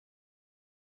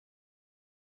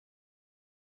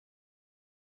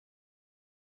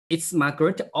it's my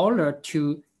great honor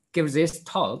to give this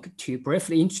talk to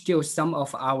briefly introduce some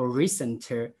of our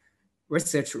recent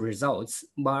research results.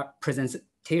 My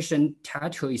presentation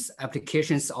title is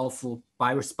Applications of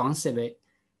Bioresponsive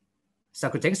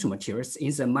Cyclodextrin Materials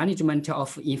in the Management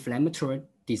of Inflammatory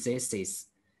Diseases.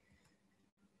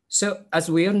 So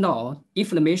as we all know,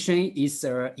 inflammation is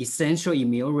an essential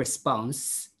immune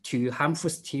response to harmful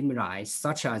stimuli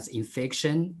such as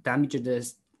infection, damaged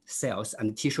cells,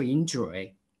 and tissue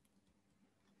injury.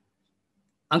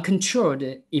 Uncontrolled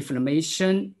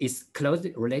inflammation is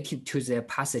closely related to the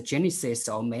pathogenesis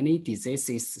of many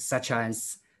diseases such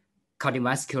as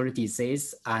cardiovascular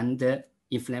disease and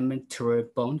inflammatory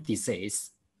bone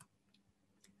disease.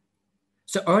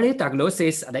 So early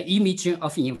diagnosis and imaging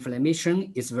of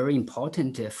inflammation is very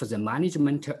important for the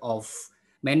management of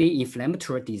many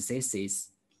inflammatory diseases.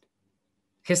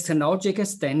 Histologic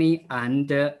staining and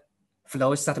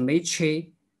flow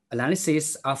cytometry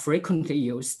analysis are frequently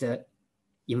used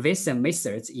invasive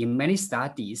methods in many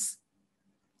studies.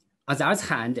 On the other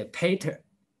hand, PET,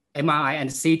 MRI, and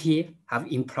CT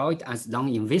have employed as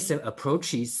non-invasive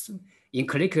approaches in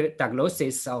clinical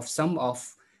diagnosis of some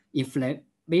of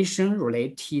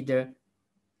inflammation-related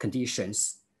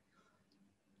conditions.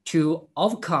 To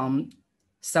overcome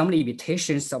some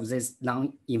limitations of these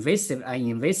non-invasive and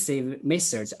invasive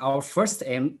methods, our first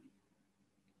aim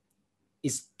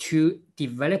is to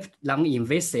develop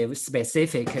non-invasive,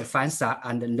 specific, faster,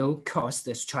 and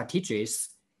low-cost strategies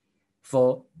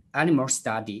for animal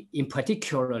study, in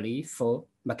particularly for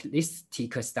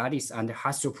mechanistic studies and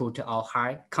high-throughput or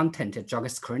high-content drug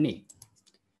screening.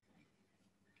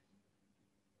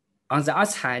 On the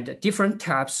other hand, different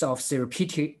types of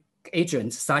therapeutic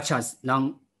agents, such as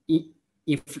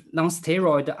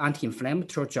non-steroid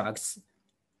anti-inflammatory drugs,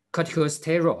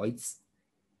 corticosteroids,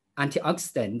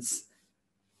 antioxidants,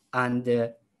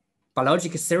 and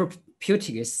biologic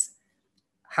therapeutics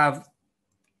have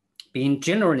been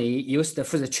generally used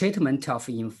for the treatment of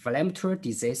inflammatory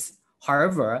disease.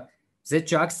 However, the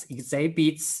drugs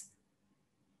exhibit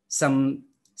some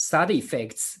side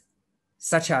effects,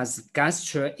 such as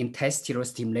gastrointestinal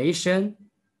stimulation,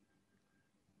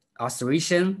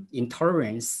 ulceration,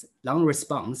 intolerance, lung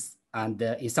response, and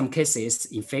in some cases,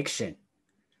 infection.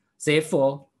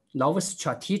 Therefore, novel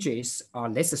strategies are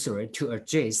necessary to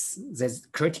address these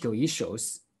critical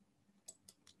issues.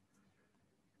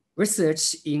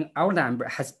 Research in our lab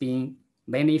has been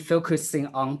mainly focusing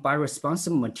on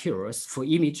bioresponsive materials for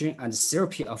imaging and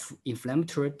therapy of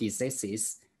inflammatory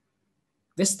diseases.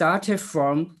 We started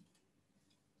from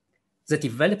the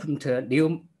development of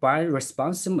new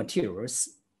bioresponsive materials,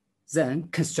 then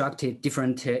constructed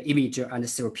different imaging and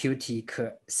therapeutic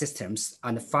systems,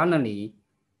 and finally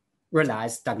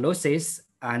realized diagnosis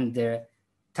and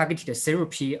targeted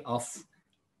therapy of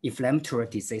inflammatory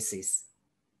diseases.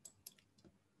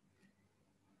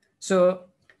 So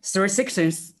 3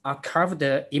 sections are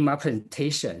covered in my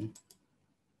presentation.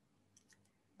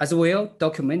 As well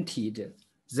documented,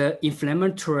 the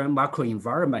inflammatory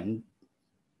microenvironment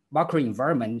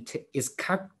is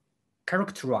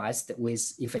characterized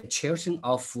with infiltration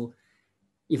of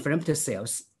inflammatory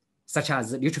cells, such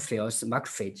as neutrophils,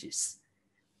 macrophages.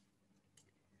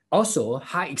 Also,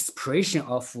 high expression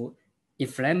of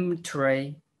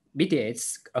inflammatory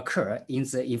mediators occur in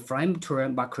the inflammatory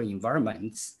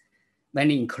microenvironments,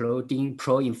 many including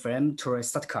pro-inflammatory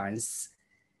cytokines,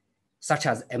 such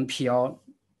as MPL,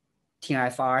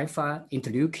 TNF-alpha,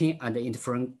 interleukin, and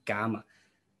interferon gamma.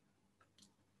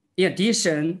 In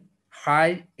addition,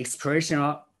 high expression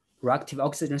of reactive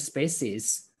oxygen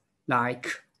species like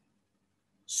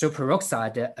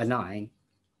superoxide anion,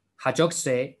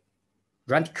 hydroxy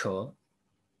radical,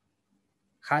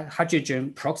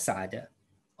 hydrogen peroxide,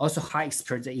 also high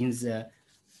expressed in the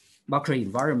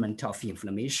microenvironment of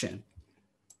inflammation.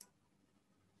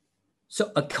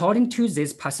 So according to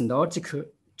these pathological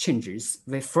changes,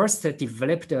 we first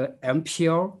developed the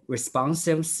MPL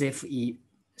responsive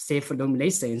safe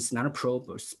luminescence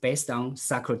nanoprobes based on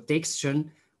cyclodextrin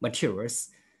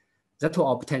materials that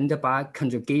were obtained by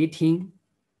conjugating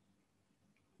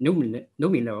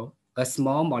luminol, a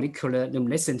small molecular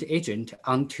luminescent agent,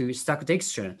 onto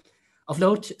cyclodextrin. Of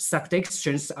note,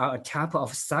 cyclodextrins are a type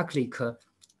of cyclic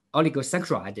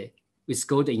oligosaccharide with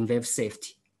good in-vivo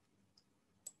safety.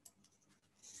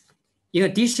 In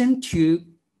addition to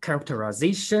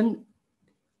characterization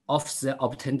of the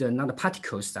obtained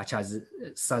nanoparticles, such as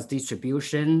size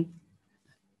distribution,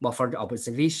 more further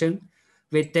observation,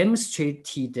 we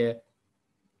demonstrated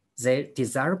the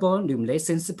desirable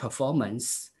luminescence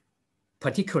performance,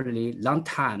 particularly long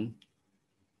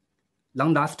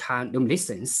lifetime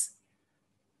luminescence.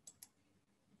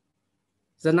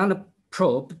 The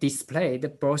nanoprobe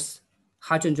displayed both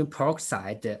hydrogen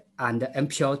peroxide and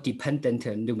MPL-dependent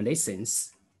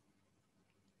luminescence.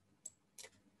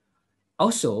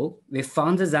 Also, we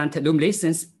found that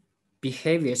luminescence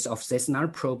behaviors of this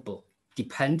nanoprobe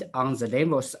depend on the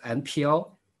levels of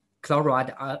MPL,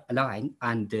 chloride anion,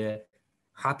 and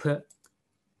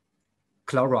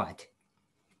hyperchloride.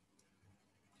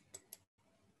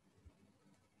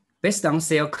 Based on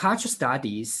cell culture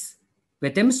studies, we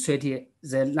demonstrated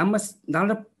the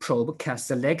nanoprobe can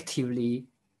selectively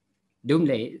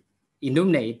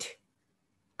illuminate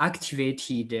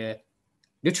activated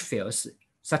neutrophils,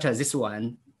 such as this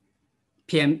one,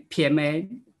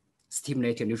 PMA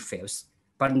stimulated neutrophils,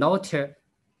 but not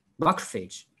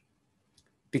macrophage,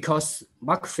 because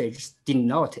macrophage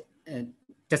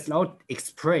does not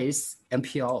express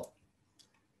MPL.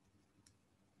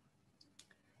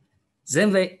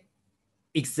 Then we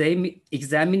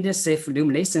examined safe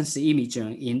luminescence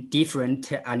imaging in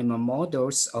different animal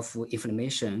models of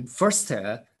inflammation. First,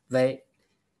 our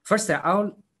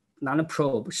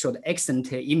nanoprobe showed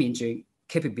excellent imaging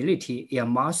capability in a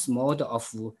mouse model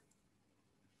of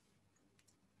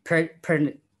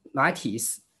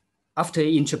peritonitis after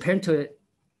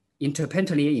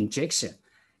intraparenteral injection.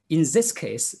 In this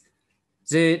case,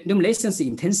 the luminescence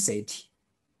intensity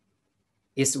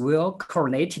is well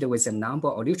correlated with the number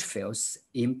of neutrophils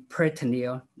in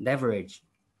peritoneal leverage.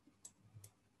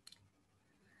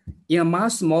 In a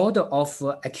mouse model of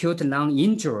acute lung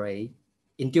injury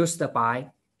induced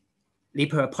by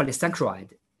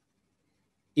lipopolysaccharide,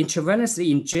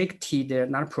 intravenously injected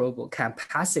nanoprobe can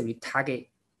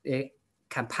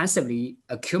passively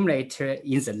accumulate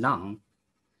in the lung.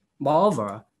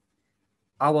 Moreover,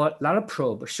 our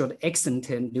nanoprobe showed excellent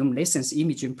luminescence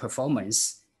imaging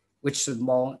performance, which is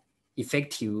more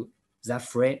effective than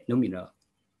free lumina.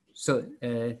 So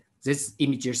these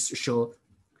images show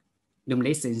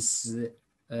luminescence,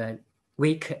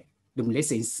 weak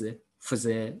luminescence for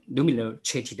the luminal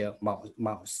treated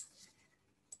mouse.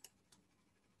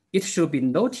 It should be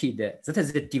noted that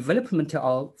the development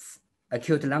of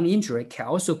acute lung injury can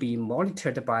also be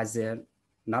monitored by the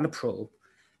nanoprobe,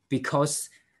 because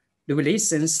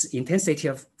luminescence intensity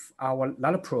of our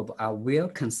nanoprobe are well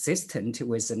consistent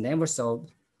with the levels of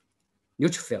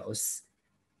neutrophils,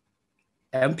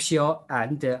 MPL,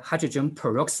 and hydrogen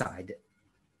peroxide.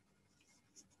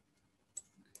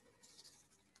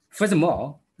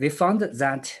 Furthermore, we found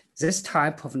that this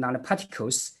type of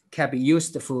nanoparticles can be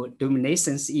used for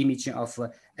luminescence imaging of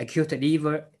acute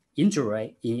liver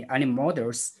injury in animal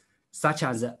models, such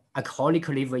as alcoholic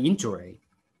liver injury.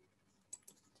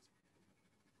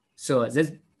 So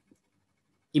this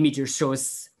image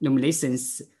shows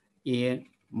luminescence in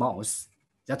mouse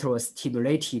that was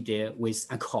stimulated with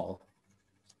alcohol.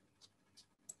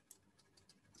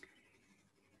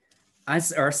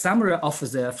 As a summary of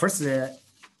the first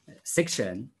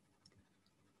section,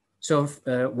 so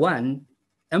one,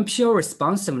 MPL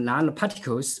responsive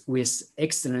nanoparticles with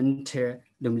excellent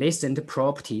luminescent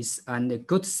properties and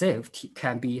good safety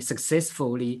can be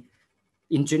successfully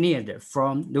engineered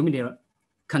from luminal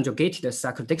conjugated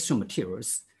cyclodextrin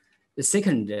materials. The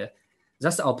second,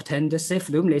 thus obtained safe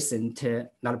luminescent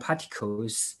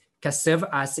nanoparticles can serve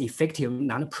as effective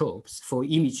nanoprobes for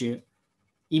image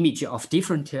of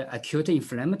different acute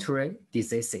inflammatory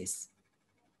diseases.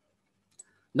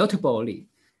 Notably,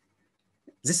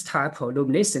 this type of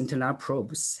luminescent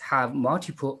nanoprobes have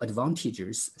multiple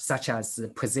advantages, such as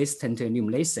persistent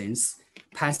luminescence,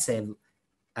 passive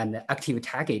and active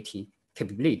targeting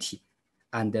capability,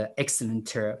 and excellent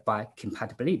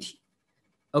biocompatibility.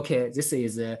 Okay, this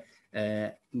is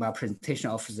my presentation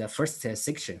of the first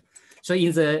section. So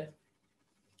in the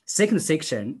second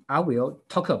section, I will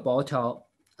talk about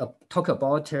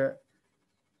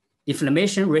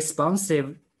inflammation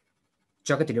responsive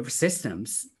drug delivery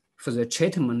systems for the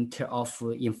treatment of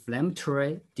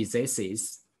inflammatory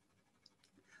diseases.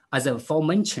 As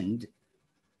aforementioned,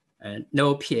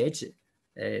 low pH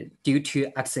due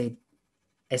to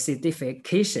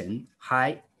acidification,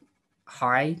 high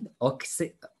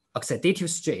oxidative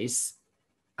stress,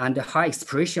 and high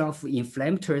expression of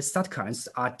inflammatory cytokines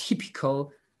are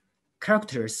typical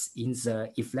characters in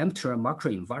the inflammatory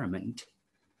microenvironment.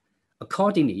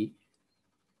 Accordingly,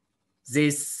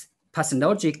 these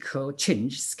pathological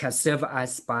changes can serve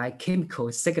as biochemical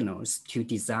signals to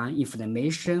design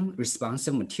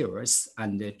inflammation-responsive materials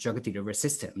and drug delivery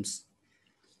systems.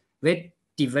 We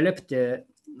developed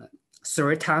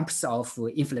 3 types of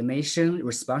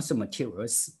inflammation-responsive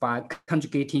materials by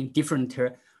conjugating different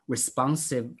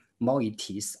responsive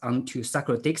moieties onto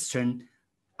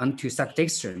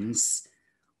cyclodextrins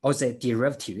or the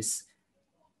derivatives.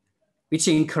 which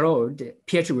include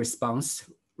pH response,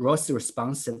 Ross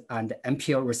responsive, and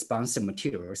MPL responsive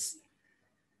materials.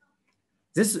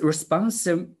 These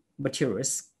responsive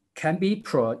materials can be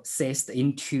processed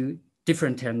into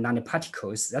different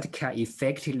nanoparticles that can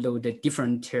effectively load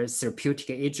different therapeutic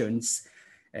agents,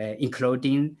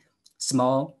 including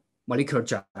small molecular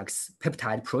drugs,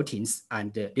 peptide proteins,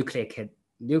 and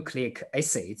nucleic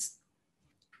acids.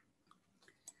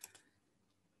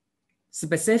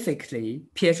 Specifically,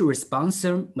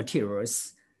 pH-responsive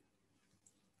materials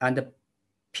and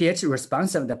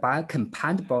pH-responsive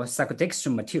biocompatible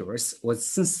cyclodextrin materials was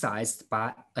synthesized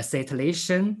by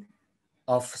acetylation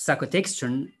of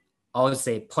cyclodextrin or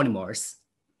the polymers.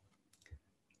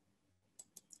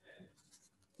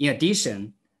 In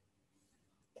addition,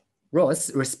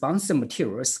 Ross responsive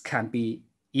materials can be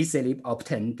easily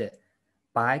obtained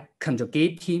by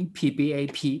conjugating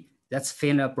PBAP, that's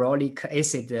phenolboric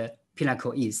acid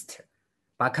pinnacle yeast,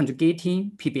 by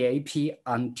conjugating PBAP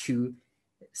onto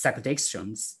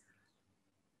cyclodextrins.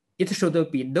 It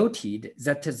should be noted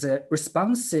that the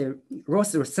responsive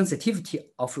Ross sensitivity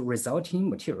of resulting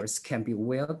materials can be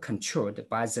well controlled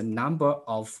by the number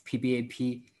of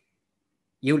PBAP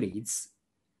units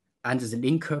and the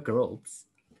linker groups.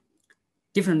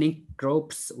 Different link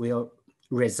groups will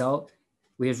result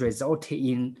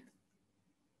in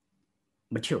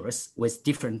materials with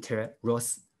different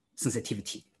Ross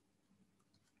sensitivity.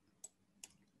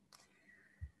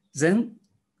 Then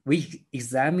we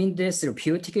examined the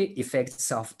therapeutic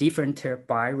effects of different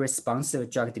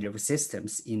bioresponsive drug delivery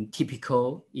systems in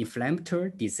typical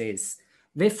inflammatory disease.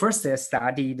 We first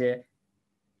studied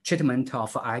treatment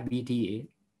of IBD,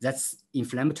 that's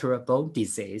inflammatory bowel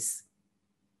disease.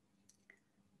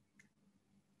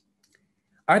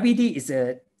 IBD is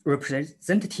a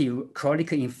representative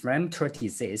chronic inflammatory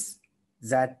disease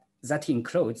that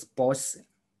includes both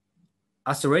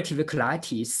ulcerative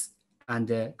colitis and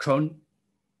Crohn's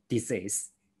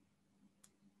disease.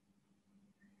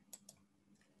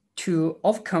 To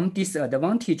overcome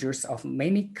disadvantages of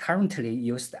many currently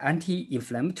used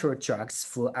anti-inflammatory drugs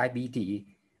for IBD,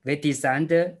 we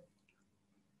designed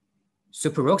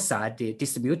superoxide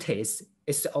dismutase,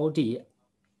 SOD,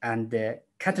 and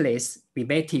catalase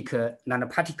mimetic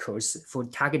nanoparticles for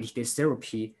targeted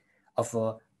therapy of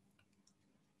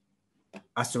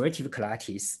ulcerative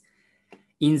colitis.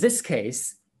 In this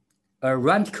case, a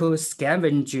radical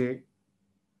scavenger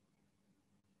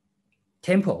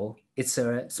temple, it's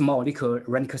a small molecule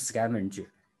radical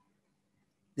scavenger.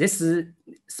 This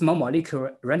small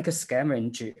molecule radical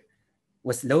scavenger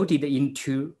was loaded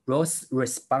into Ross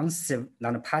responsive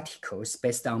nanoparticles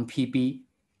based on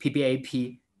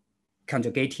PBAP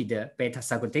conjugated beta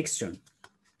cyclodextrin.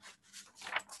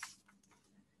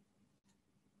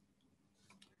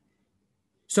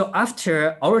 So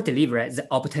after oral delivery, the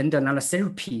obtained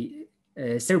nanotherapy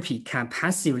therapy can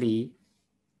passively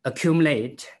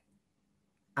accumulate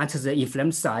at the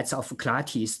inflamed sites of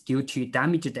colitis due to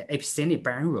damaged epithelial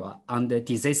barrier under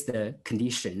diseased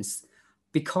conditions.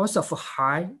 Because of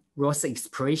high Ross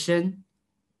expression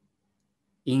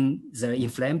in the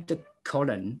inflamed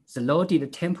colon, the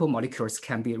loaded temple molecules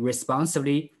can be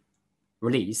responsively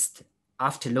released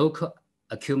after local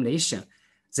accumulation,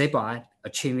 thereby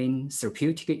achieving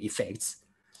therapeutic effects.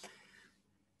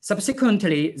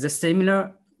 Subsequently, the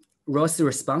similar Ross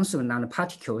responsive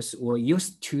nanoparticles were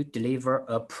used to deliver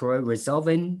a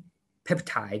pro-resolving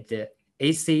peptide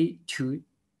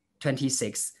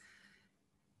AC226.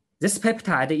 This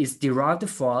peptide is derived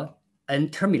from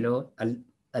N-terminal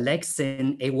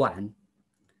alexin A1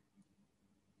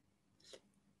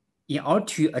 in order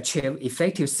to achieve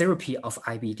effective therapy of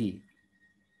IBD.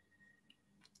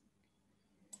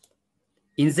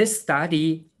 In this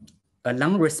study, a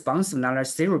non-responsive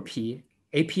nanotherapy,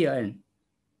 APN,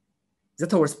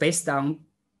 that was based on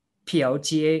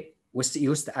PLGA was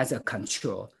used as a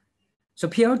control. So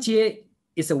PLGA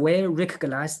is a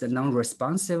well-recognized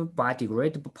non-responsive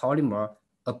biodegradable polymer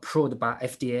approved by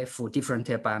FDA for different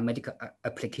biomedical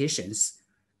applications.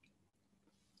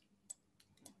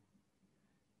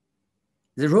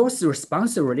 The Ross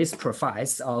responsive release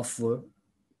profiles of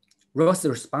Ross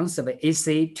responsive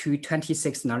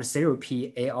AC226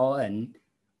 nanotherapy ARN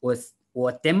were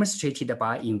demonstrated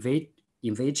by in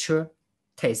vitro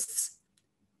tests.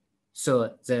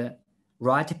 So the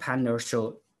right panel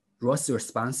shows Ross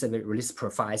responsive release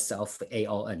profiles of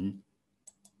ARN.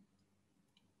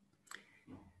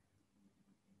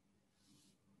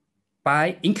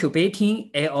 By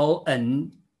incubating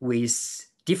ARN with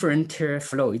different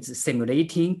fluids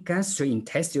simulating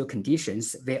gastrointestinal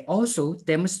conditions, we also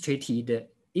demonstrated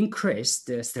increased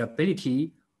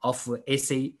stability of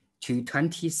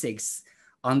AC226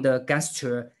 under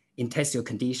gastrointestinal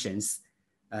conditions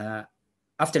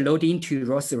after loading to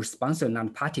ROS responsive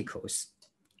nanoparticles.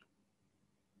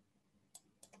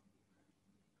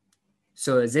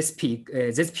 So this peak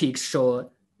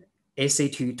show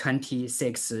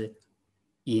AC226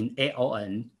 in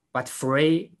ALN, but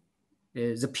free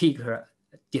the peak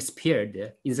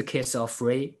disappeared in the case of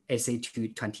free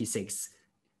AC226,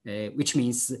 which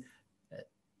means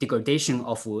degradation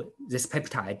of this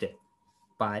peptide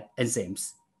by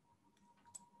enzymes.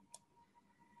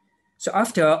 So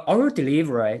after oral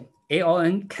delivery,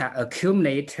 ALN can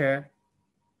accumulate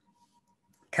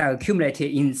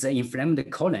in the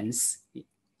inflamed colons.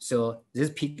 So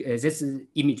this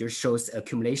image shows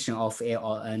accumulation of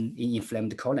ALN in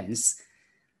inflamed colons.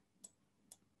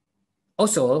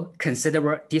 Also,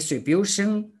 considerable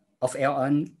distribution of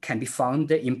ALN can be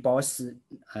found in both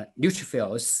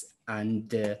neutrophils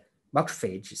and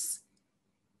macrophages.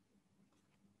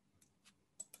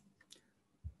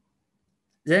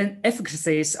 Then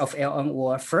efficacies of ALN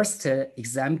were first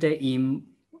examined in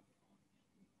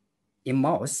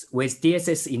mouse with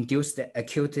DSS-induced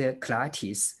acute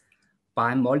colitis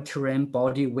by monitoring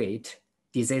body weight,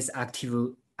 disease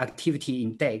activity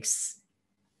index,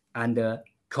 and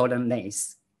colon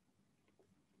length.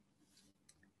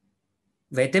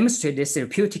 We demonstrated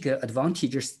therapeutic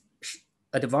advantages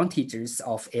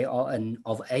of ALN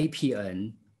of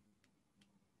APN.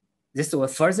 This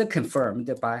was further confirmed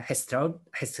by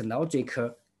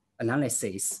histological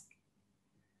analysis.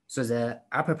 So the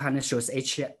upper panel shows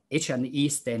H&E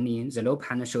staining, the lower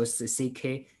panel shows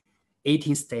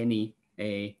CK18 staining,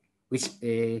 which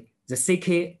the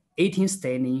CK18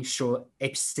 staining show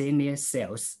epithelial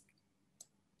cells.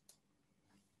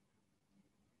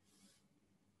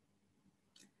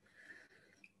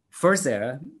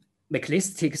 Further,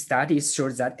 mechanistic studies show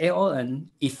that ALN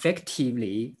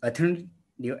effectively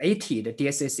attenuated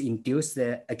DSS-induced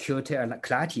acute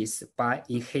colitis by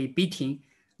inhibiting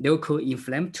local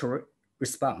inflammatory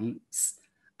response,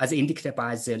 as indicated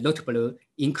by the notable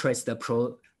increased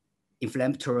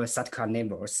pro-inflammatory cytokine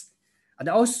levels. And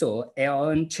also,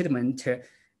 ALN treatment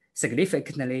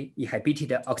significantly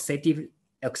inhibited oxidative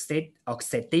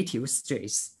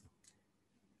stress.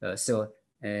 This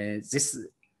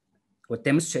was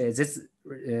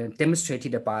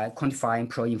demonstrated by quantifying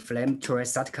pro-inflammatory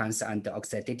cytokines and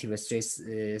oxidative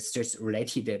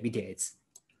stress-related mediators.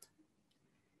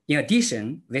 In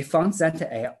addition, we found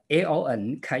that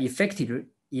ALN can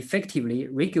effectively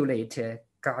regulate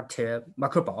gut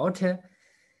microbiota,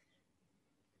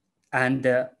 and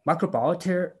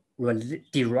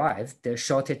microbiota-derived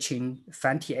short-chain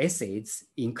fatty acids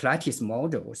in colitis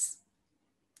models.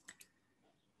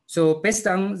 So based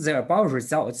on the above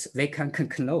results, we can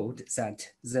conclude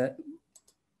that the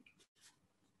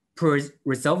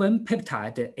resolving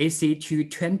peptide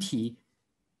AC220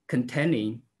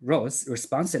 containing ROS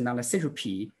responsive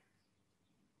nanotherapy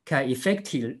can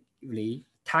effectively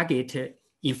target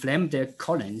inflamed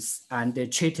colons and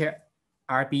treat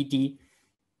RBD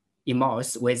in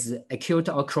mouse with acute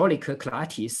or chronic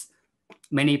colitis,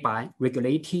 mainly by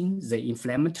regulating the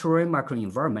inflammatory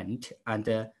microenvironment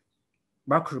and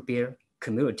microbial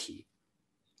community.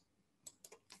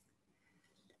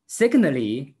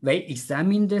 Secondly, we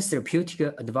examined the therapeutic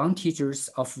advantages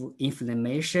of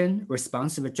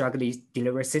inflammation-responsive drug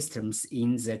delivery systems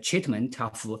in the treatment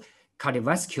of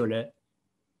cardiovascular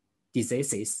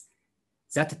diseases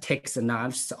that takes the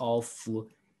lives of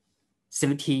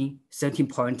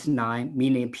 17.9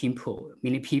 million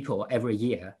people every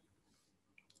year.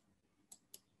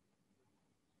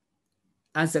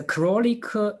 As a chronic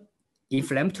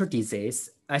inflammatory disease,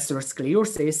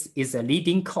 atherosclerosis is a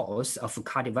leading cause of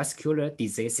cardiovascular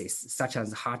diseases such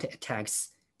as heart attacks,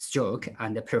 stroke,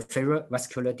 and peripheral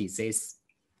vascular disease.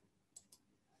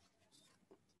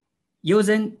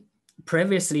 Using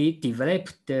previously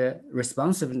developed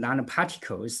responsive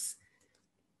nanoparticles,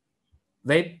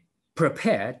 we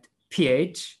prepared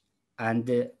pH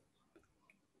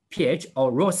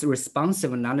or ROS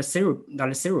responsive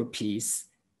nanotherapies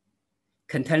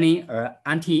containing an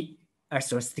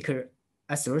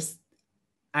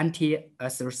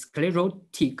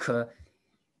anti-atherosclerotic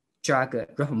drug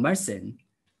rapamycin.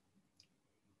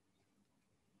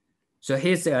 So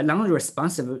here's a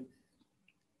non-responsive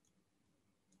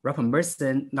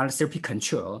rapamycin nanotherapy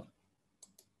control.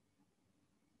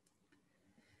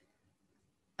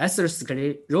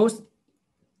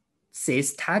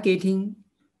 Atherosclerosis targeting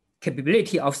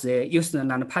capability of the used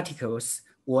nanoparticles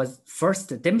was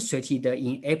first demonstrated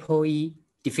in ApoE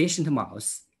deficient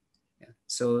mouse.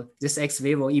 So this ex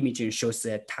vivo imaging shows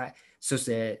the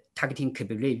targeting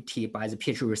capability by the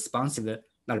pH responsive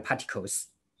nanoparticles.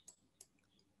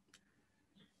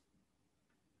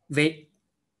 we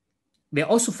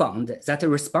also found that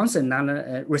responsive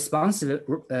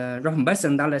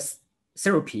rapamycin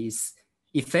therapies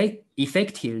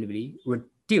effectively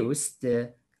reduce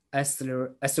the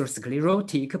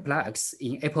atherosclerotic plaques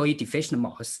in ApoE deficient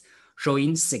mouse,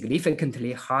 showing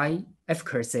significantly high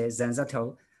efficacy than that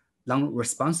of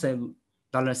non-responsive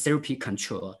therapy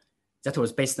control that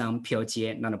was based on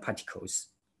PLGA nanoparticles.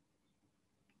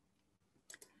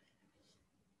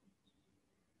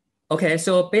 Okay,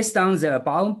 so based on the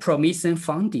above promising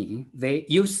finding, we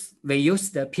use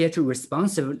the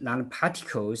pH-responsive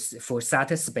nanoparticles for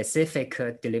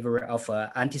site-specific delivery of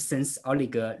antisense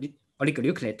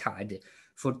oligonucleotide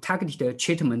for targeted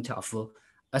treatment of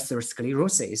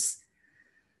atherosclerosis.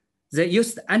 The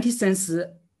used antisense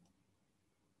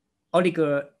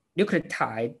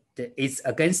oligonucleotide is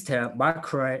against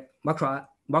microRNA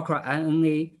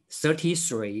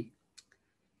 33.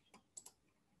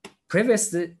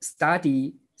 Previous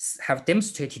studies have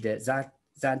demonstrated that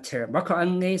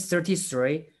microRNA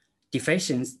 33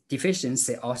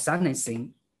 deficiency or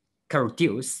silencing can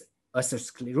reduce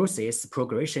atherosclerosis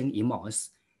progression in mouse,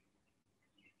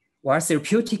 while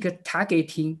therapeutic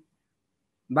targeting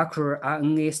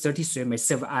microRNA 33 may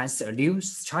serve as a new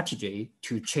strategy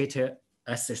to treat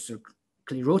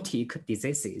atherosclerotic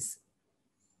diseases.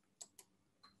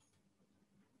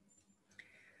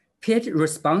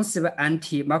 pH-responsive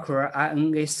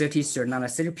anti-microRNA 33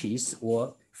 nanotherapies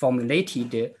were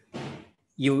formulated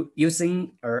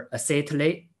using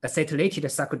acetylated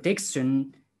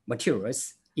cyclodextrin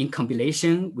materials in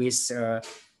combination with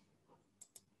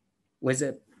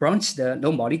branched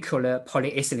low molecular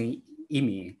polyethylene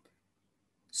imine.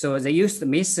 So the used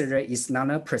method is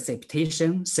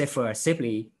nanoprecipitation safer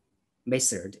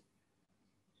method.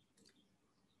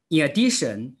 In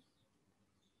addition,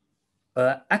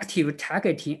 active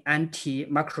targeting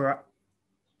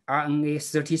anti-microRNA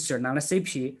 33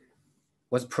 nanotherapy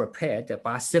was prepared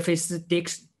by surface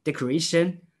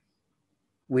degradation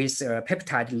with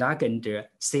peptide ligand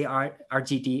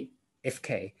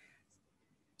CRGD-FK.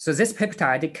 So this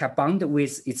peptide can bond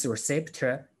with its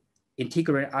receptor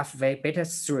integrin alpha beta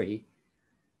 3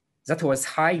 that was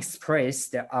high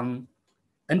expressed on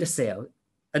endothelial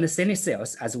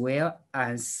cells as well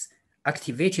as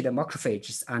activated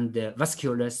macrophages and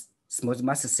vascular smooth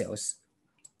muscle cells.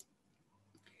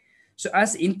 So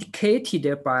as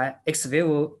indicated by ex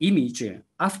vivo imaging,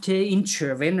 after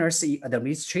intravenous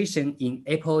administration in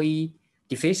ApoE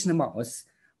deficient mouse,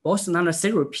 both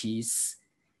nanotherapies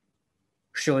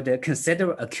showed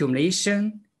considerable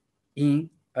accumulation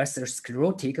in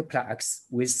atherosclerotic plaques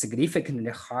with significantly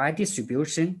high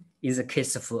distribution in the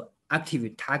case of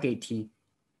active targeting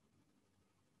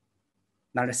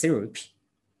nanotherapy.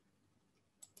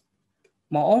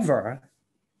 Moreover,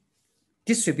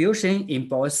 distribution in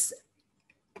both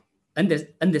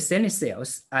endothelial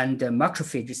cells and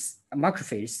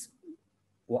macrophages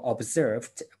were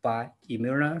observed by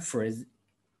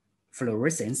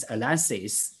immunofluorescence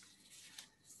analysis.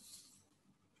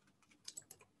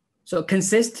 So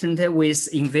consistent with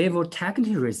in vivo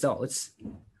targeting results,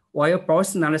 while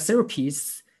both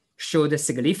nanotherapies showed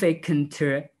significant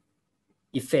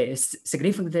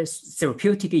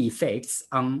therapeutic effects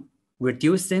on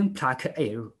reducing plaque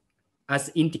area,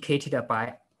 as indicated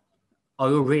by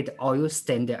oil-red oil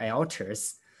standard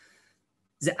alters.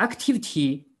 The active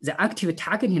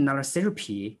targeting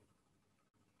nanotherapy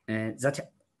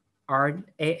that are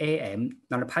AAM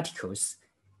nanoparticles.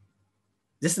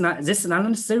 This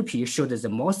nanotherapy showed the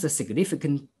most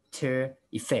significant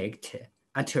effect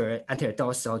until a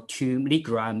dose of 2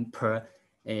 milligrams per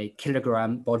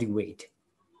kilogram body weight.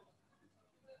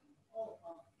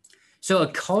 So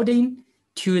according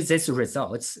to these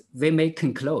results, we may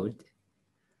conclude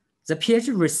the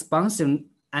pH-responsive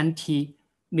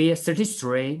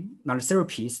anti-MIR33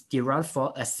 nanotherapies derived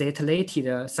from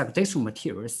acetylated cyclodextrin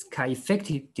materials can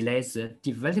effectively delay the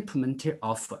development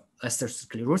of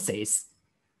atherosclerosis,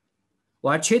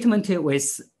 while treatment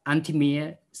with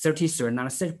anti-MIR33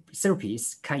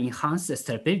 nanotherapies can enhance the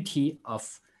stability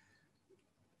of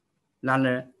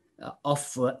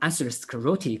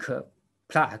atherosclerotic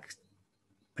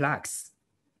plaques.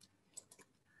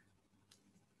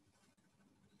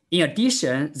 In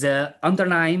addition, the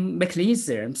underlying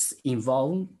mechanisms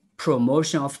involve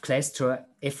promotion of cholesterol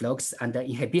efflux and the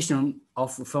inhibition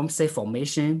of film cell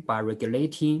formation by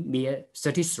regulating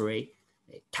MIR33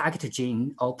 target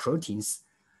gene or proteins.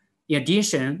 In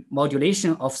addition,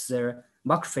 modulation of the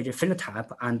macrophage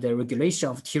phenotype and the regulation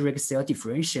of Treg cell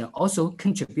differentiation also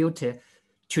contribute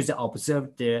to the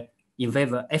observed in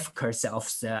vivo efficacy of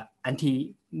the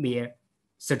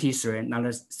anti-MIR33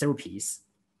 nanotherapies.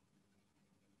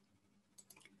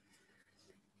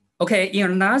 Okay, in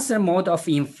another mode of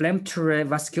inflammatory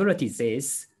vascular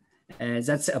disease,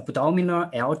 that's abdominal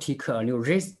aortic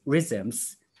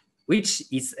aneurysms, which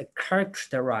is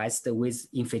characterized with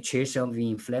infiltration of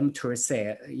inflammatory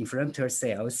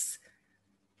cells,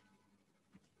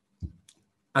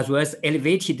 as well as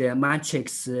elevated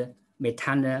matrix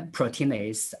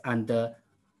metalloproteinase, and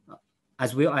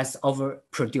as well as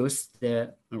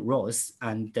overproduced ROS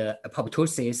and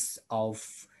apoptosis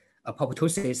of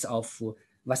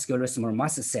vascular small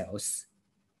muscle cells.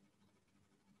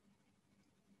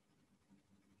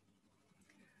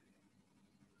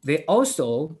 We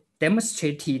also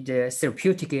demonstrated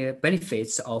therapeutic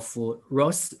benefits of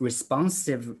ROS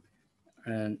responsive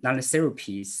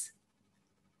nanotherapies.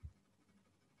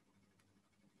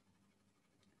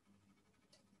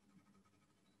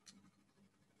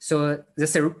 So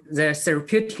the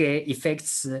therapeutic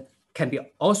effects can be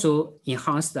also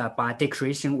enhanced by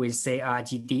decreasing with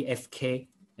CRGDFK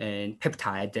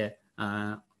peptide,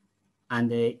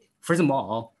 and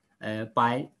furthermore,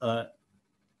 by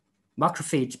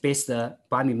macrophage-based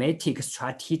biomimetic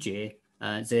strategy,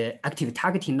 the active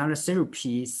targeting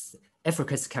nanotherapies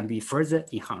efficacy can be further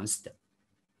enhanced.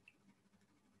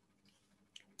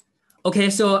 Okay,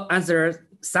 so as a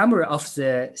summary of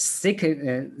the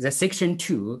section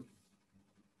 2,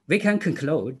 we can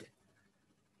conclude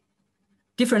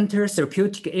different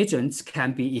therapeutic agents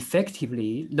can be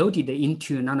effectively loaded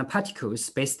into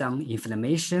nanoparticles based on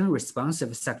inflammation-responsive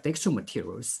cyclodextrin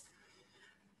materials.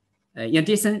 In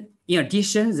addition,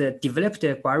 the developed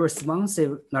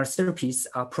bioresponsive nanotherapies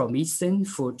are promising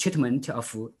for treatment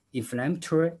of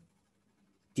inflammatory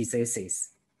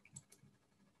diseases.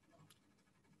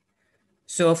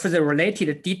 So for the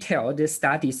related detailed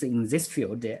studies in this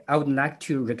field, I would like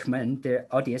to recommend the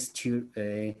audience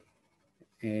to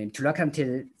look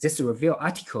into this review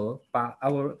article by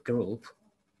our group.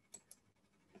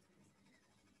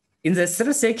 In the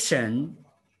third section,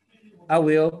 I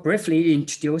will briefly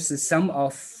introduce some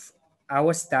of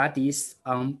our studies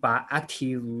on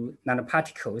bioactive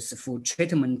nanoparticles for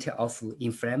treatment of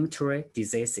inflammatory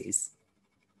diseases.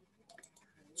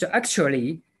 So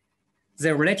actually,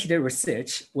 the related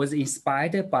research was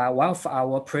inspired by one of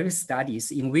our previous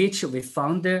studies in which we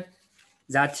found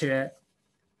that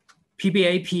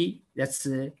PBAP, that's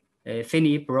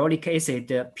phenylborotic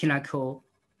acid pinnacle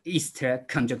ester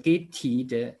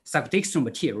conjugated cyclodextrin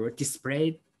material,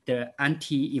 displayed the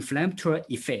anti-inflammatory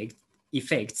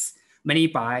effects, mainly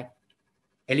by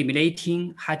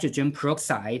eliminating hydrogen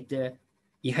peroxide,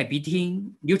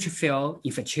 inhibiting neutrophil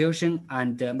infiltration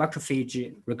and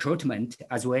macrophage recruitment,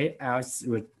 as well as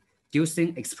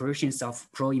reducing expressions of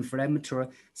pro-inflammatory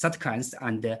cytokines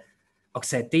and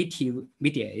oxidative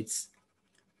mediators.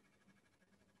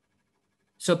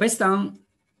 So based on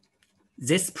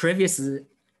this previous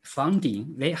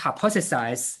finding, we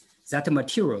hypothesized that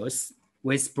materials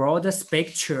with broader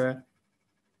spectral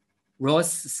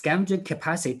ROS scavenging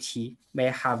capacity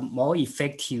may have more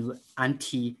effective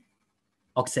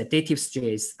anti-oxidative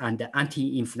stress and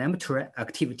anti-inflammatory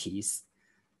activities.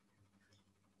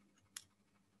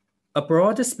 A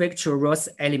broad spectral ROS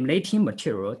eliminating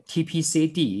material,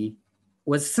 TPCD,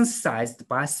 was synthesized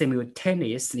by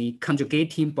simultaneously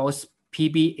conjugating both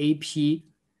PBAP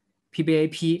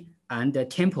and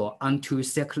TEMPO onto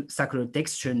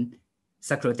cyclodextrin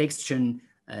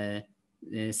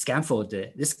scaffold.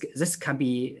 This can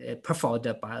be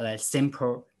performed by a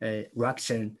simple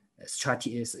reaction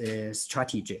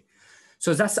strategy.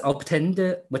 So thus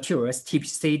obtained materials,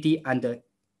 TPCD and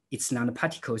its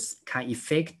nanoparticles can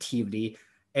effectively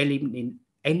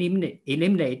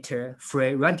eliminate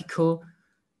free radical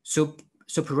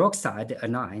superoxide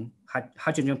anion,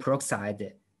 hydrogen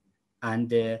peroxide, and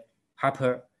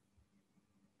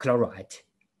hyperchloride.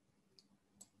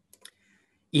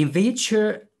 In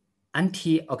vitro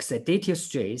antioxidative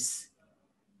stress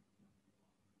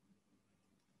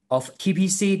of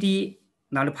TPCD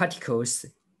nanoparticles,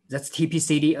 that's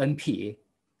TPCD-NP,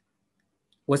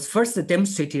 was first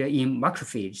demonstrated in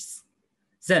macrophages.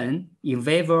 Then, in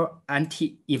vivo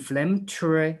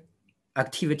anti-inflammatory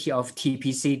activity of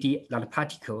TPCD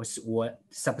nanoparticles were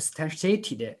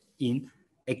substantiated in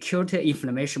acute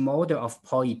inflammation model of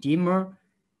polyedema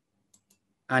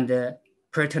and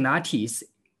peritonitis,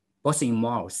 both in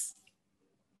mouse.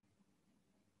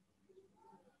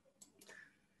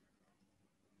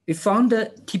 We found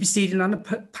that TPCD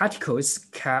nanoparticles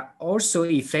can also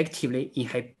effectively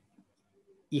inhibit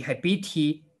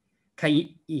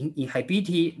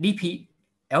lipid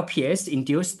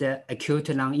LPS-induced acute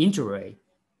lung injury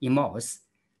in mouse.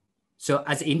 So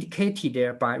as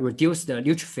indicated by reduced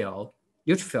neutrophils,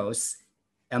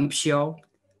 MPL,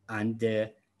 and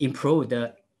improved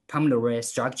pulmonary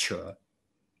structure.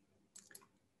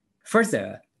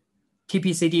 Further,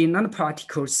 TPCD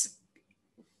nanoparticles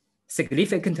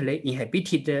significantly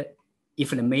inhibited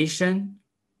inflammation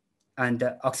and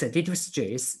oxidative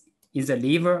stress in the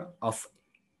liver of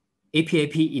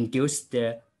APAP-induced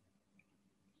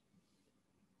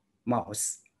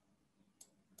mouse.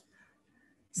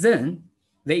 Then,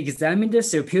 they examined the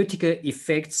therapeutic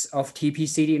effects of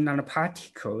TPCD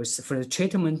nanoparticles for the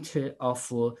treatment of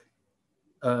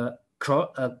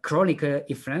chronic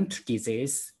inflammatory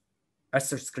disease,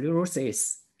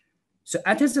 atherosclerosis. So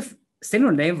at the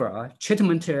cellular level,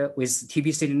 treatment with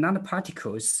TPCD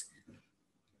nanoparticles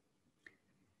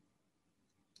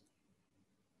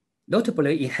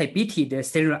notably inhibited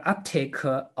cellular uptake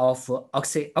of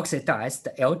oxidized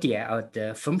LDL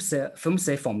and film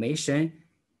cell formation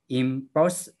in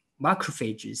both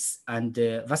macrophages and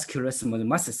vascular smooth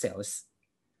muscle cells.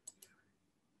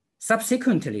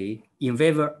 Subsequently, in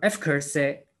vivo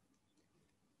efficacy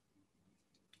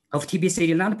of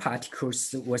TPCD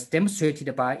nanoparticles was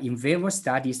demonstrated by in vivo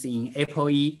studies in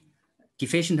ApoE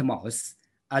deficient mouse,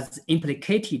 as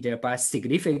implicated by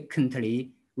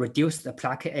significantly reduced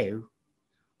plaque area.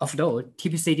 Although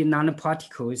TPCD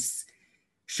nanoparticles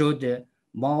showed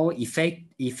more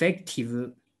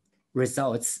effective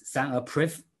results than a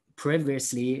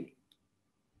previously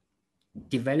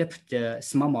developed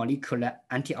small molecular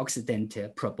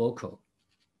antioxidant Proboco.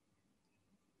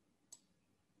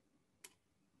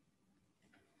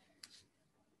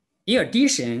 In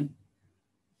addition,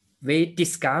 we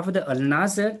discovered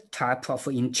another type of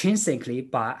intrinsically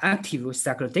bioactive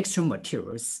cyclodextrin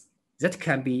materials that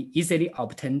can be easily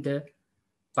obtained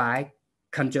by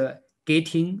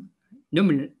conjugating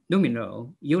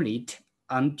luminol unit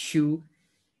onto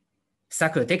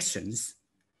cyclodextrins.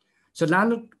 So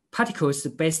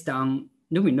nanoparticles based on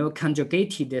luminol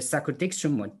conjugated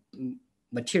cyclodextrin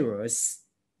materials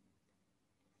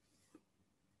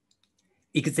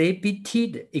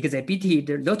exhibited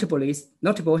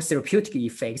notable therapeutic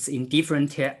effects in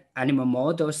different animal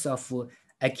models of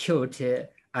acute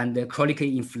and chronic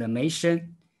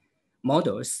inflammation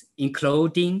models,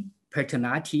 including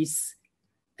peritonitis,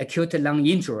 acute lung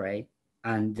injury,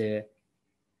 and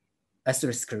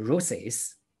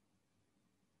atherosclerosis.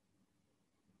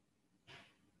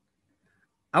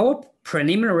 Our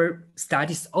preliminary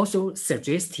studies also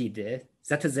suggested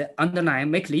that the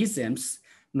underlying mechanisms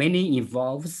mainly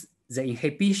involves the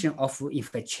inhibition of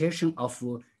infiltration of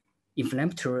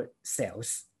inflammatory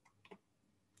cells.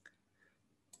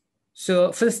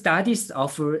 So for the studies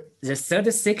of the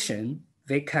third section,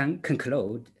 we can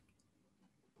conclude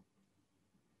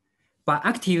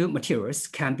bioactive materials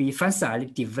can be facilely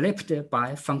developed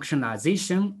by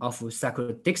functionalization of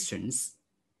cyclodextrins.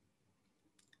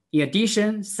 In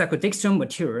addition, cyclodextrin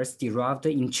materials derived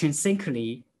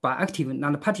intrinsically bioactive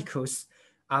nanoparticles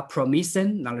are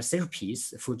promising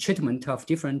nanotherapies for treatment of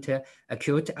different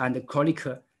acute and chronic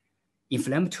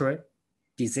inflammatory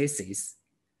diseases.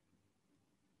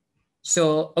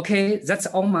 So, okay, that's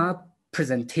all my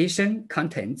presentation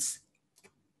contents.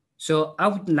 So I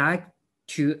would like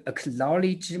to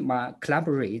acknowledge my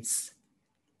collaborators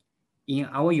in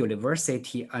our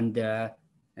university and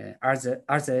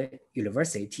other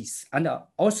universities. And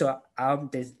also I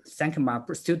would thank my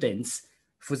students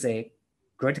for the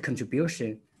great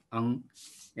contribution on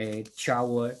to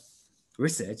our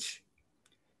research.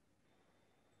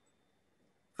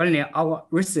 Finally, our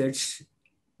research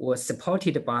was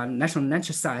supported by National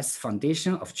Natural Science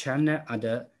Foundation of China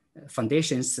and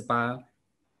foundations by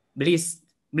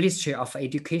Ministry of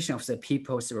Education of the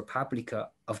People's Republic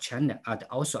of China and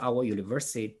also our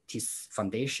university's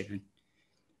foundation.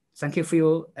 Thank you for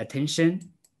your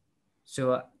attention.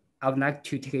 So I would like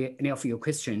to take any of your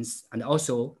questions, and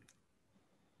also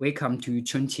welcome to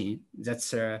Chongqing.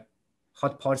 That's a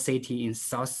hotspot city in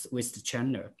Southwest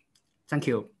China. Thank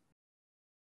you.